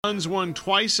Suns won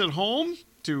twice at home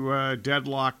to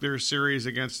deadlock their series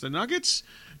against the Nuggets.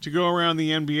 To go around the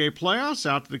NBA playoffs,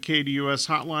 out to the KDUS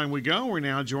hotline we go. We're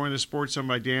now joined the Sports Zone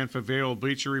by Dan Favale of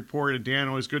Bleacher Report. And Dan,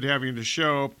 always good to have you on the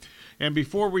show. And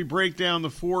before we break down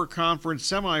the four conference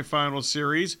semifinal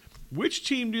series, which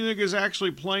team do you think is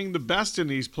actually playing the best in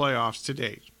these playoffs to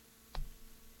date?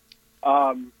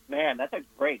 Man, that's a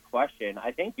great question.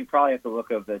 I think you probably have to look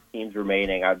at the teams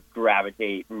remaining. I'd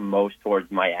gravitate most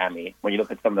towards Miami. When you look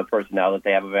at some of the personnel that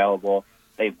they have available,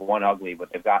 they've won ugly,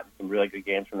 but they've gotten some really good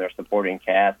games from their supporting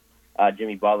cast.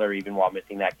 Jimmy Butler, even while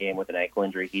missing that game with an ankle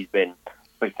injury, he's been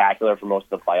spectacular for most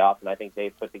of the playoffs, and I think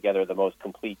they've put together the most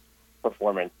complete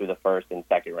performance through the first and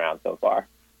second round so far.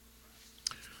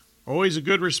 Always a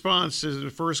good response to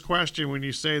the first question when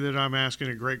you say that I'm asking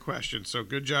a great question. So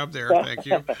good job there. Thank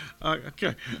you.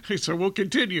 Okay, so we'll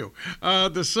continue.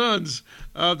 The Suns,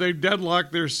 they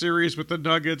deadlocked their series with the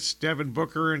Nuggets. Devin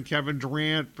Booker and Kevin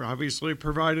Durant obviously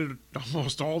provided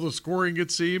almost all the scoring, it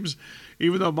seems,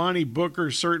 even though Monty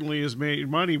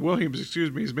Williams,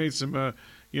 has made some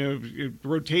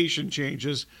rotation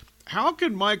changes. How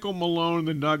can Michael Malone and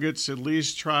the Nuggets at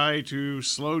least try to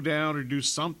slow down or do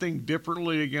something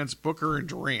differently against Booker and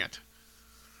Durant?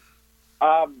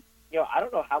 I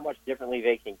don't know how much differently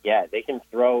they can get. They can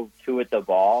throw two at the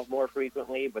ball more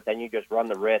frequently, but then you just run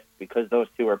the risk because those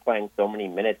two are playing so many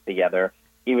minutes together,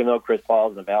 even though Chris Paul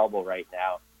isn't available right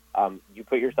now. You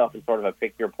put yourself in sort of a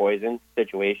pick your poison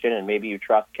situation, and maybe you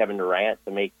trust Kevin Durant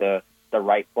to make the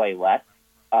right play less.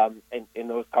 In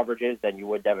those coverages than you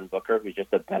would Devin Booker, who's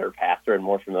just a better passer and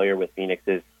more familiar with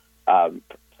Phoenix's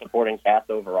supporting cast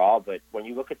overall. But when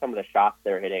you look at some of the shots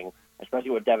they're hitting,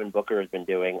 especially what Devin Booker has been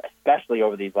doing, especially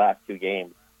over these last two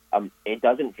games, it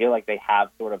doesn't feel like they have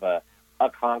sort of a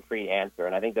concrete answer.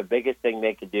 And I think the biggest thing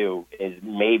they could do is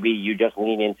maybe you just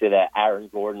lean into the Aaron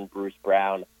Gordon, Bruce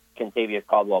Brown, Kentavious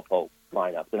Caldwell-Pope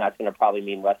lineups. And that's going to probably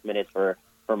mean less minutes for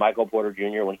Michael Porter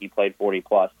Jr. when he played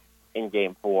 40-plus. In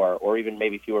Game 4, or even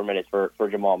maybe fewer minutes for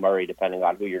Jamal Murray, depending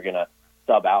on who you're going to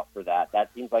sub out for that.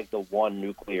 That seems like the one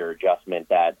nuclear adjustment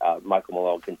that Michael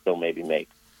Malone can still maybe make.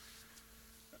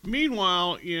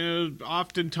 Meanwhile,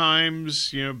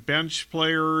 oftentimes, bench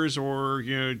players or,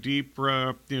 deep,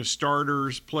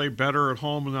 starters play better at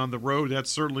home and on the road. That's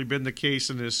certainly been the case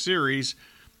in this series.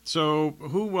 So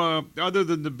who, other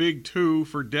than the big two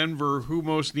for Denver, who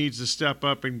most needs to step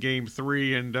up in Game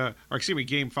 3 and,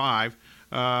 Game 5?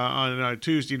 On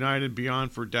Tuesday night and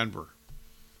beyond for Denver?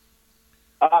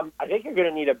 I think you're going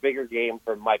to need a bigger game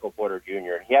from Michael Porter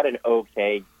Jr. He had an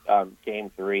okay Game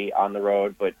 3 on the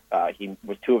road, but he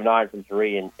was 2 of 9 from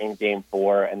 3 in Game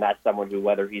 4, and that's someone who,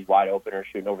 whether he's wide open or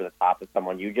shooting over the top of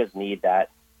someone, you just need that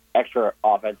extra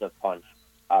offensive punch.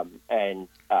 I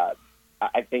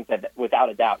think that, without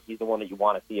a doubt, he's the one that you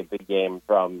want to see a big game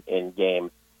from in Game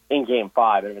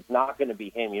 5. And if it's not going to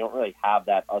be him, you don't really have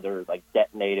that other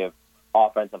detonative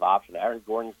offensive option. Aaron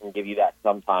Gordon can give you that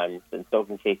sometimes, and so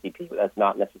can KCP, but that's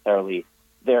not necessarily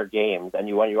their games.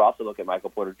 And when you also look at Michael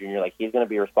Porter Jr., he's going to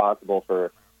be responsible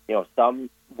for some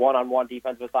one-on-one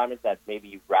defensive assignments that maybe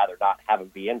you'd rather not have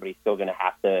him be in, but he's still going to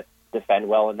have to defend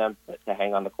well in them to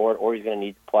hang on the court, or he's going to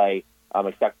need to play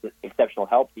exceptional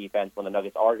help defense when the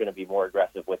Nuggets are going to be more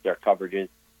aggressive with their coverages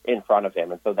in front of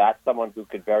him. And so that's someone who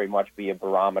could very much be a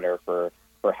barometer for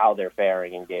how they're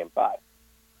faring in Game 5.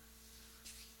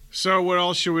 So what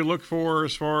else should we look for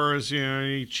as far as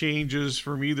any changes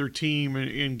from either team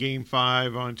in Game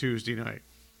 5 on Tuesday night?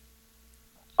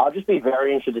 I'll just be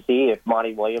very interested to see if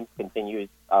Monty Williams continues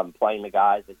playing the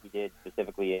guys that he did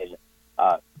specifically in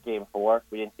Game 4.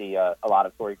 We didn't see a lot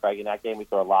of Torrey Craig in that game. We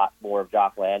saw a lot more of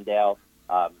Jock Landale.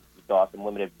 We saw some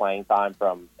limited playing time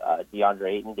from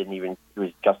DeAndre Ayton. He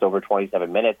was just over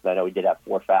 27 minutes, and I know he did have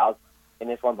 4 fouls in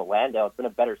this one, but Landale, it's been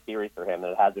a better series for him than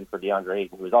it has been for DeAndre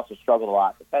Ayton, who has also struggled a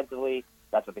lot defensively.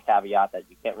 That's with the caveat that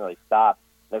you can't really stop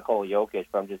Nikola Jokic.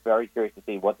 But I'm just very curious to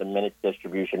see what the minutes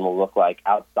distribution will look like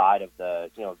outside of the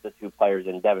two players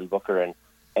in Devin Booker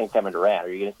and Kevin Durant.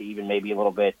 Are you going to see even maybe a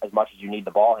little bit, as much as you need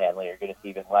the ball handling, you're going to see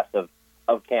even less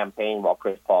of campaign while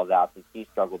Chris Paul's out, since he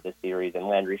struggled this series, and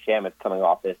Landry Shamet's coming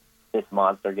off this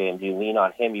monster game. Do you lean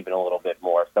on him even a little bit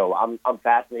more? So I'm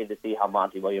fascinated to see how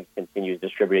Monty Williams continues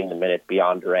distributing the minutes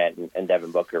beyond Durant and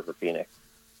Devin Booker for Phoenix.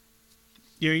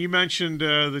 You mentioned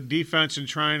the defense and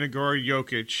trying to guard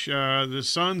Jokic. The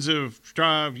Suns have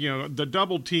tried, the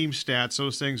double team stats,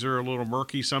 those things are a little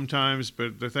murky sometimes,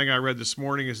 but the thing I read this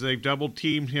morning is they've double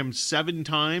teamed him 7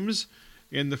 times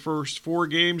in the first 4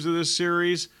 games of this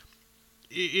series.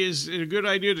 Is it a good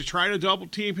idea to try to double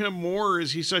team him more, or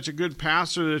is he such a good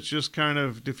passer that it just kind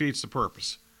of defeats the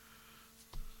purpose?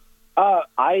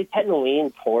 I tend to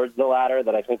lean towards the latter,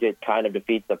 that I think it kind of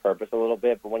defeats the purpose a little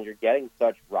bit. But when you're getting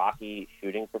such rocky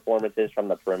shooting performances from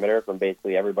the perimeter from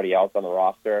basically everybody else on the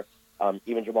roster,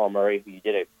 even Jamal Murray, who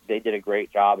they did a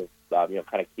great job of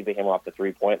kind of keeping him off the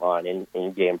 3-point line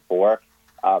in Game 4.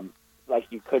 Like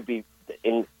you could be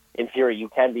in theory, you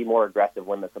can be more aggressive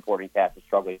when the supporting cast is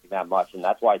struggling that much, and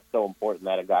that's why it's so important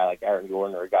that a guy like Aaron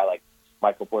Gordon or a guy like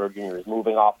Michael Porter Jr. is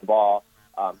moving off the ball.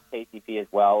 KCP as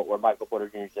well, or Michael Porter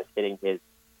Jr. is just hitting his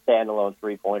standalone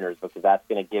 3-pointers, because that's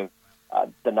going to give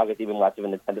the Nuggets even less of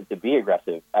an incentive to be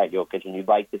aggressive at Jokic. And you'd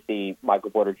like to see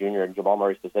Michael Porter Jr. and Jamal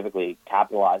Murray specifically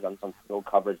capitalize on some skill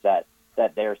coverage that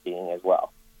they're seeing as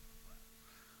well.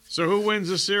 So who wins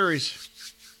the series?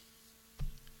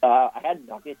 I had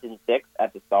Nuggets in 6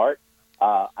 at the start.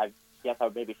 I guess I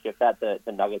would maybe shift that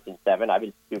to Nuggets in 7. I've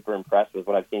been super impressed with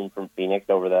what I've seen from Phoenix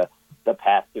over the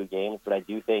past 2 games, but I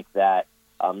do think that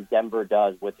Denver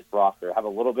does, with its roster, have a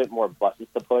little bit more buttons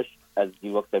to push as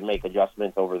you look to make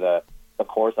adjustments over the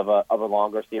course of a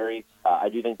longer series. I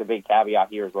do think the big caveat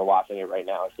here, as we're watching it right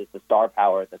now, is just the star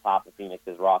power at the top of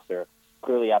Phoenix's roster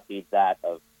clearly outseeds that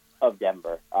of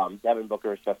Denver. Devin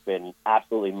Booker has just been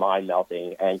absolutely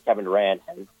mind-melting, and Kevin Durant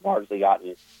has largely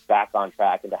gotten back on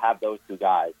track. And to have those two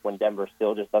guys, when Denver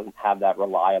still just doesn't have that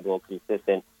reliable,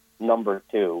 consistent number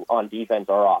 2 on defense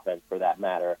or offense, for that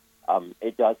matter,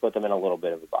 it does put them in a little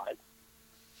bit of a bind.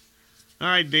 All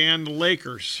right, Dan, the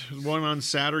Lakers won on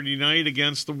Saturday night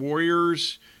against the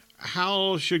Warriors.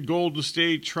 How should Golden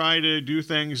State try to do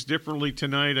things differently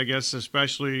tonight, I guess,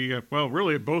 especially,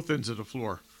 really at both ends of the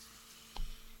floor?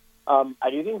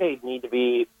 I do think they need to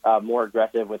be more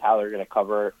aggressive with how they're going to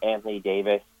cover Anthony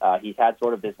Davis. He's had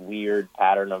sort of this weird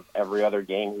pattern of every other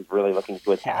game. He's really looking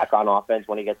to attack on offense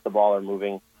when he gets the ball or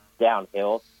moving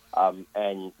downhill.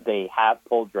 And they have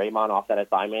pulled Draymond off that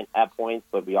assignment at points,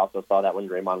 but we also saw that when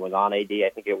Draymond was on AD, I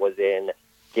think it was in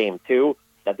Game 2,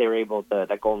 that they were able to,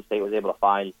 that Golden State was able to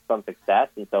find some success.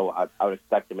 And so I would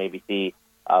expect to maybe see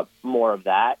more of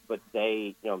that. But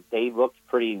they looked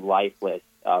pretty lifeless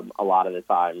a lot of the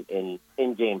time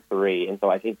in Game 3. And so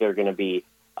I think they're going to be,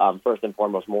 first and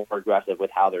foremost, more aggressive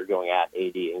with how they're going at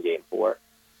AD in Game 4.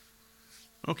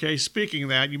 Okay, speaking of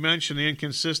that, you mentioned the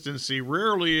inconsistency.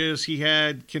 Rarely is he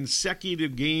had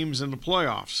consecutive games in the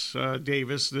playoffs,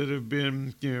 Davis, that have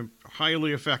been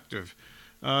highly effective.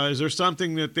 Is there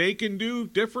something that they can do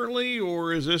differently,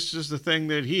 or is this just the thing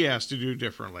that he has to do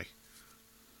differently?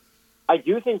 I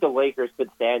do think the Lakers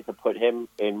could stand to put him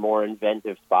in more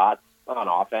inventive spots on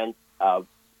offense.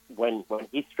 When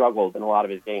he struggled in a lot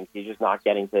of his games, he's just not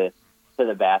getting to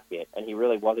the basket, and he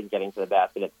really wasn't getting to the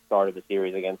basket at the start of the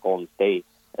series against Golden State.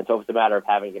 And so it's a matter of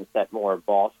having him set more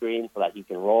ball screens so that he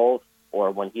can roll, or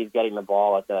when he's getting the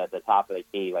ball at the top of the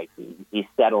key, like he's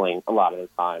settling a lot of the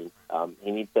time.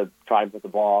 He needs to try and put the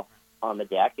ball on the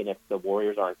deck, and if the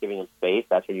Warriors aren't giving him space,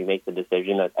 that's when you make the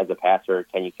decision as a passer,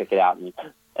 can you kick it out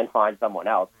and find someone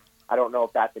else? I don't know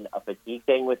if that's a fatigue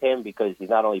thing with him, because he's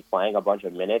not only playing a bunch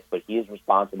of minutes, but he is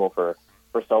responsible for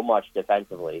so much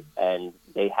defensively, and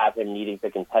they have him needing to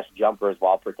contest jumpers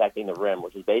while protecting the rim,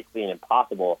 which is basically an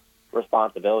impossible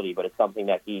responsibility, but it's something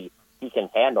that he can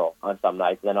handle on some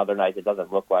nights, and then other nights it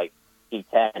doesn't look like he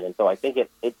can. And so I think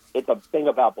it's a thing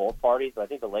about both parties, but I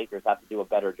think the Lakers have to do a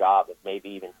better job of maybe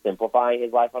even simplifying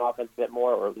his life on offense a bit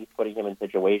more, or at least putting him in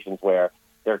situations where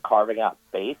they're carving out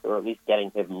space, or at least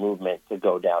getting his movement to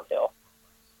go downhill.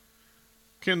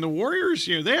 Can the Warriors,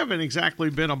 they haven't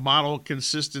exactly been a model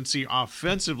consistency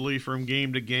offensively from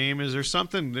game to game. Is there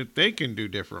something that they can do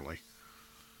differently?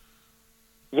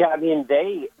 Yeah, I mean,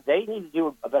 they need to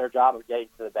do a better job of getting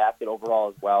to the basket overall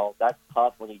as well. That's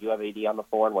tough when you do have AD on the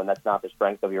floor and when that's not the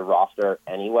strength of your roster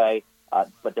anyway.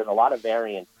 But there's a lot of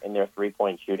variance in their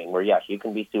three-point shooting where, yes, you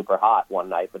can be super hot one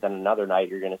night, but then another night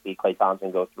you're going to see Klay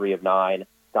Thompson go 3 of 9,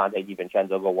 Dante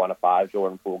DiVincenzo go 1 of 5,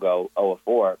 Jordan Poole go 0 of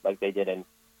 4, like they did in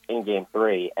Game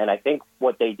 3. And I think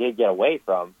what they did get away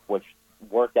from, which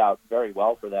worked out very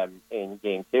well for them in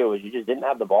Game 2, is you just didn't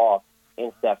have the ball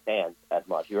in Steph's hands as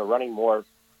much. You were running more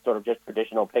sort of just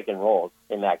traditional pick and rolls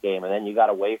in that game, and then you got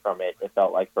away from it, it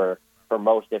felt like, for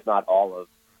most, if not all,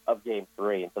 of Game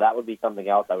 3. And so that would be something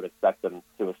else I would expect them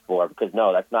to explore, because,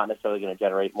 no, that's not necessarily going to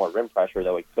generate more rim pressure,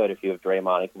 though it could if you have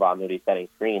Draymond and Kevon Looney setting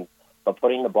screens. But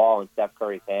putting the ball in Steph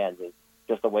Curry's hands is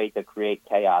just a way to create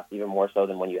chaos, even more so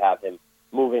than when you have him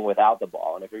moving without the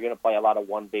ball. And if you're going to play a lot of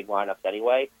one big lineups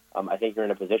anyway, I think you're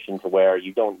in a position to where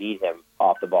you don't need him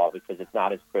off the ball, because it's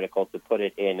not as critical to put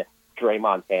it in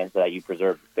Draymond's hands so that you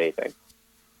preserve the spacing.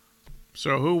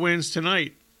 So who wins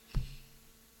tonight?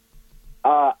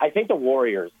 I think the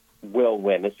Warriors will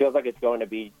win. This feels like it's going to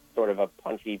be sort of a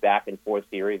punchy back-and-forth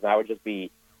series, and I would just be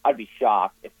I'd be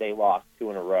shocked if they lost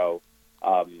 2 in a row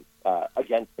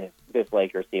against this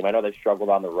Lakers team. I know they've struggled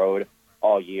on the road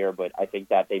all year, but I think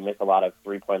that they miss a lot of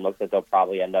three-point looks that they'll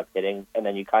probably end up hitting. And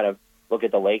then you kind of look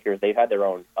at the Lakers. They've had their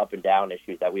own up and down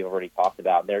issues that we've already talked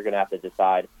about. They're going to have to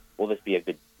decide, will this be a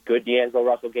good D'Angelo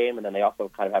Russell game? And then they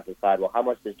also kind of have to decide, well, how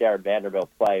much does Jared Vanderbilt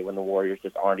play when the Warriors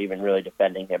just aren't even really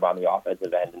defending him on the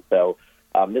offensive end? And so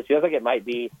this feels like it might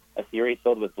be a series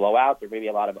filled with blowouts or maybe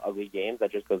a lot of ugly games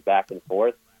that just goes back and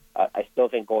forth. I still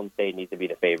think Golden State needs to be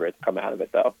the favorite to come out of it,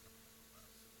 though.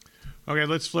 Okay,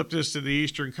 let's flip this to the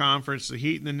Eastern Conference. The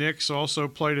Heat and the Knicks also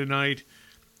play tonight.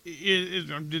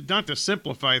 Not to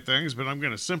simplify things, but I'm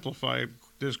going to simplify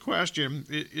this question.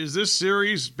 Is this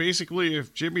series basically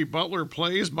if Jimmy Butler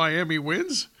plays, Miami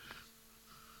wins?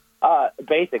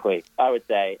 Basically, I would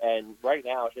say. And right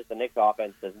now, it's just the Knicks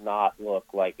offense does not look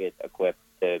like it's equipped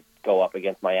to go up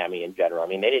against Miami in general. I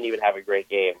mean, they didn't even have a great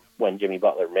game when Jimmy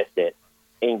Butler missed it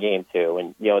in Game 2.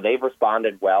 And, they've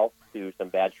responded well to some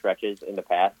bad stretches in the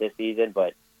past this season,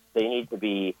 but they need to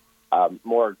be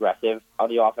more aggressive on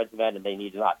the offensive end, and they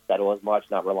need to not settle as much,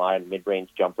 not rely on mid-range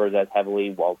jumpers as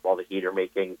heavily while the Heat are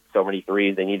making so many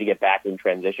threes. They need to get back in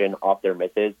transition off their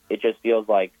misses. It just feels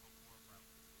like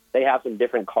they have some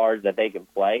different cards that they can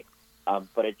play,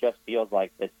 but it just feels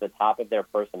like the top of their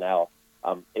personnel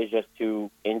is just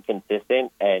too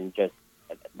inconsistent, and just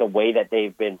the way that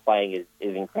they've been playing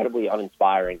is incredibly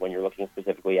uninspiring when you're looking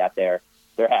specifically at their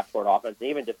half-court offense, and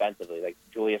even defensively. Like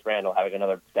Julius Randle having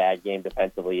another bad game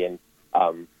defensively in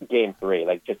Game 3,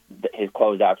 like just his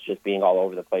closeouts just being all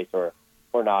over the place or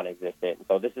non-existent.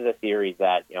 So this is a series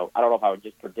that, I don't know if I would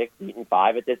just predict Heat in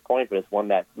 5 at this point, but it's one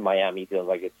that Miami feels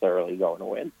like it's thoroughly going to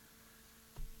win.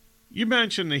 You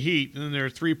mentioned the Heat and their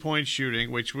three-point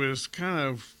shooting, which was kind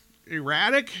of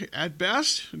erratic at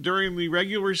best during the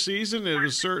regular season. It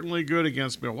was certainly good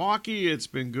against Milwaukee. It's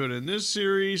been good in this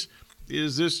series.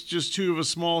 Is this just too much of a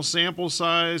small sample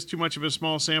size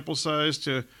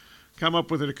to come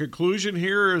up with a conclusion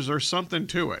here, or is there something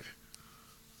to it?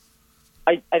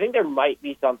 I think there might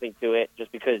be something to it,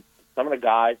 just because some of the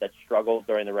guys that struggled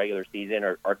during the regular season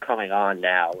are coming on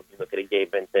now. When you look at a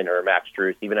Gabe Vincent or a Max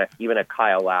Strus, even a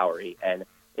Kyle Lowry, and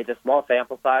it's a small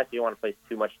sample size, so you don't want to place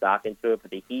too much stock into it,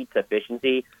 but the Heat's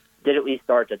efficiency did at least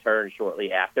start to turn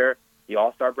shortly after the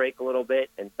All-Star break a little bit.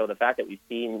 And so the fact that we've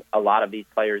seen a lot of these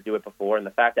players do it before, and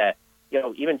the fact that,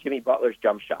 even Jimmy Butler's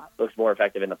jump shot looks more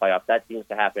effective in the playoffs, that seems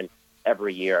to happen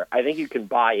every year. I think you can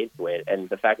buy into it. And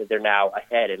the fact that they're now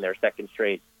ahead in their second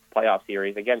straight playoff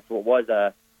series against what was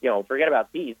forget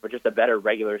about these, but just a better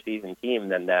regular season team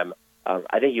than them,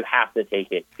 I think you have to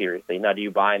take it seriously. Now, do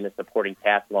you buy in the supporting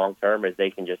cast long-term as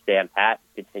they can just stand pat,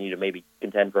 continue to maybe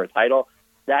contend for a title?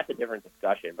 That's a different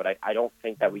discussion. But I don't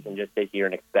think that we can just sit here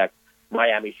and expect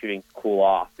Miami shooting to cool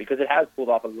off, because it has cooled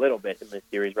off a little bit in this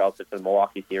series relative to the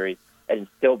Milwaukee series, and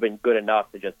it's still been good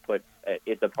enough to just put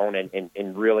its opponent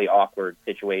in really awkward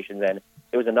situations. And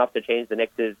it was enough to change the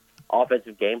Knicks'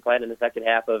 offensive game plan in the second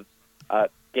half of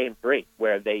Game 3,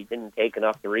 where they didn't take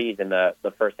enough threes in the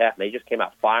first half. And they just came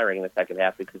out firing in the second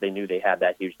half because they knew they had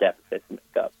that huge deficit to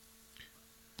make up.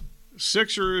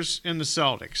 Sixers and the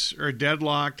Celtics are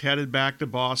deadlocked, headed back to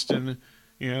Boston.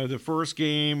 The first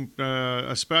game,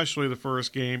 especially the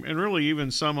first game, and really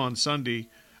even some on Sunday,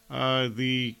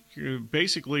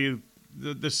 basically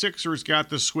the Sixers got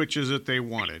the switches that they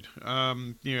wanted.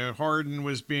 Harden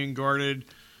was being guarded,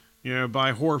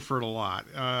 by Horford a lot.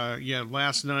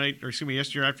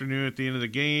 Yesterday afternoon at the end of the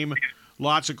game,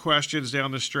 lots of questions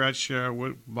down the stretch.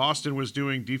 What Boston was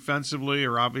doing defensively,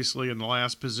 or obviously in the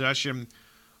last possession.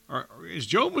 Is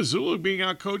Joe Mazzulla being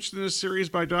outcoached in this series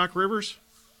by Doc Rivers?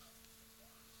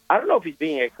 I don't know if he's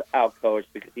being outcoached,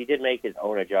 because he did make his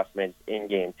own adjustments in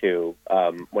Game 2.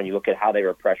 When you look at how they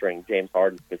were pressuring James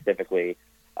Harden specifically,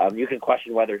 you can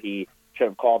question whether he should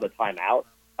have called a timeout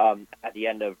at the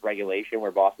end of regulation,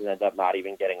 where Boston ends up not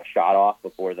even getting a shot off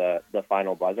before the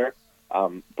final buzzer.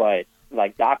 But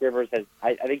like Doc Rivers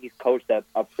I think he's coached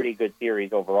a pretty good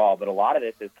series overall, but a lot of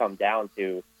this has come down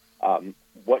to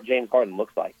what James Harden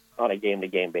looks like on a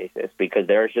game-to-game basis, because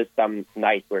there's just some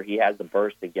nights where he has the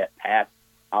burst to get past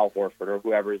Al Horford or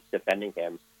whoever is defending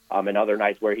him, and other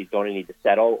nights where he's going to need to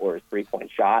settle, or his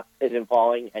three-point shot isn't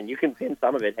falling. And you can pin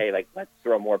some of it, hey, let's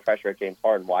throw more pressure at James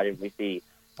Harden. Why didn't we see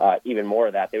even more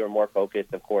of that? They were more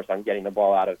focused, of course, on getting the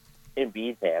ball out of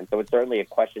Embiid's hands. So it's certainly a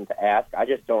question to ask. I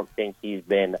just don't think he's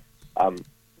been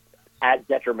as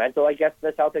detrimental, I guess, to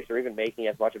the Celtics, or even making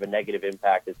as much of a negative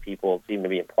impact as people seem to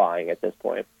be implying at this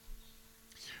point.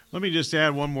 Let me just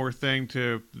add one more thing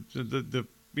to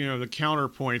the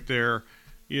counterpoint there.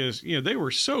 is, they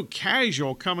were so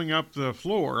casual coming up the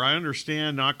floor. I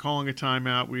understand not calling a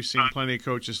timeout. We've seen plenty of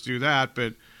coaches do that,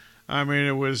 but I mean,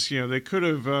 it was, they could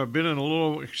have been in a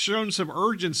little, shown some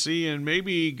urgency and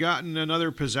maybe gotten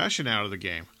another possession out of the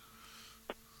game.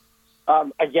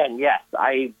 Again, yes,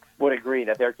 I would agree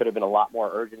that there could have been a lot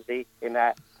more urgency in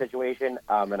that situation.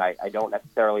 And I don't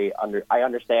necessarily I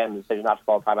understand the decision not to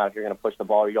call timeout if you're going to push the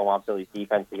ball or you don't want Philly's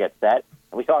defense to get set.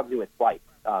 And we saw it do it twice.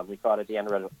 We saw it at the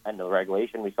end of the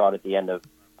regulation. We saw it at the end of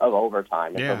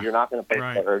overtime. And so if you're not going to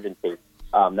push the urgency,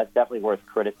 that's definitely worth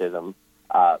criticism.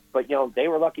 But, they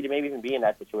were lucky to maybe even be in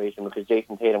that situation because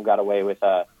Jason Tatum got away with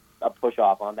a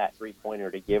push-off on that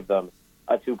three-pointer to give them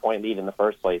a 2-point lead in the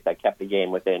first place that kept the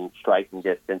game within striking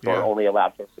distance or only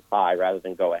allowed us to tie rather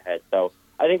than go ahead. So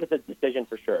I think it's a decision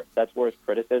for sure. That's worth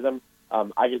criticism.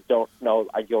 I just don't know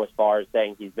I'd go as far as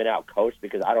saying he's been out-coached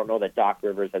because I don't know that Doc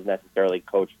Rivers has necessarily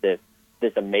coached this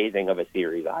amazing of a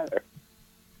series either.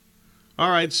 All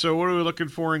right, so what are we looking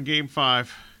for in Game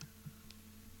 5?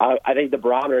 I think the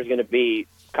barometer is going to be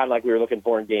kind of like we were looking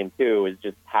for in Game 2, is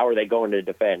just how are they going to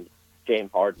defend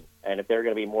James Harden? And if they're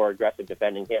going to be more aggressive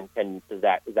defending him, is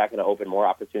that going to open more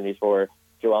opportunities for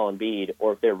Joel Embiid?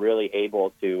 Or if they're really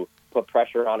able to put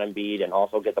pressure on Embiid and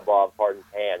also get the ball in Harden's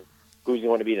hands, who's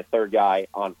going to be the third guy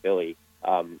on Philly?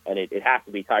 And it has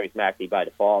to be Tyrese Maxey by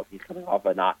default. He's coming off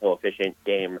a not so efficient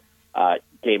Game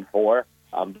 4.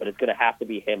 But it's going to have to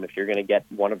be him if you're going to get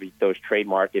one of those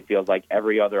trademark. It feels like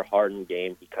every other Harden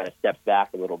game, he kind of steps back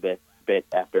a little bit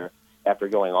after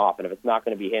going off. And if it's not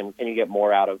going to be him, can you get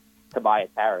more out of Tobias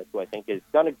Harris, who I think has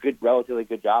done a relatively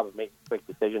good job of making quick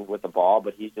decisions with the ball,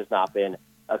 but he's just not been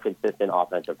a consistent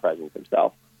offensive presence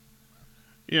himself.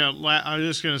 Yeah, I was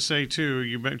just going to say, too,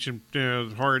 you mentioned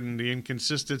Harden, the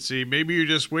inconsistency. Maybe you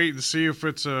just wait and see if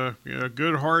it's a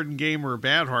good Harden game or a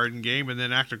bad Harden game and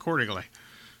then act accordingly.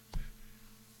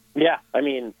 Yeah, I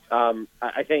mean,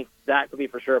 I think that could be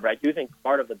for sure, but I do think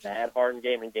part of the bad Harden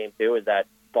game in Game 2 is that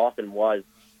Boston was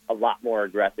a lot more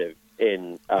aggressive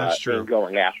in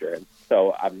going after him.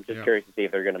 So I'm just curious to see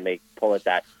if they're going to pull at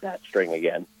that string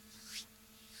again.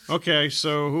 Okay,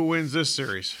 so who wins this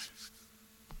series?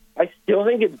 I still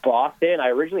think it's Boston. I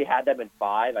originally had them in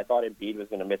 5. I thought Embiid was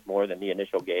going to miss more than the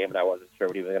initial game, and I wasn't sure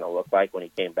what he was going to look like when he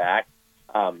came back.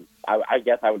 I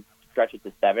guess I would stretch it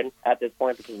to 7 at this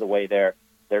point because of the way they're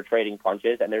trading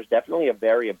punches, and there's definitely a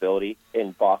variability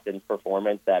in Boston's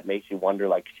performance that makes you wonder,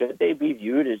 like, should they be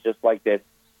viewed as just like this,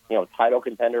 title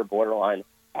contender, borderline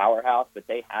powerhouse? But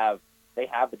they have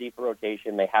the deeper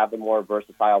rotation, they have the more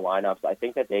versatile lineups. I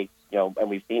think that they, and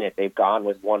we've seen it, they've gone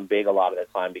with one big a lot of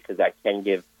the time because that can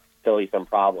give Philly some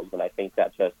problems, and I think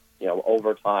that just,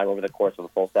 over time, over the course of the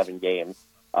full 7 games,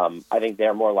 I think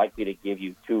they're more likely to give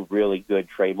you 2 really good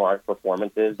trademark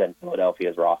performances than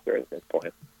Philadelphia's roster at this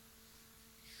point.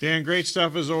 Dan, great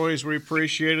stuff as always. We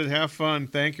appreciate it. Have fun.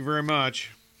 Thank you very much.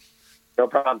 No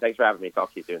problem. Thanks for having me.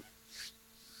 Talk to you soon.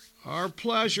 Our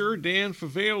pleasure. Dan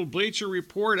Favale, Bleacher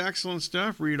Report. Excellent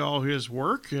stuff. Read all his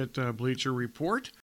work at Bleacher Report.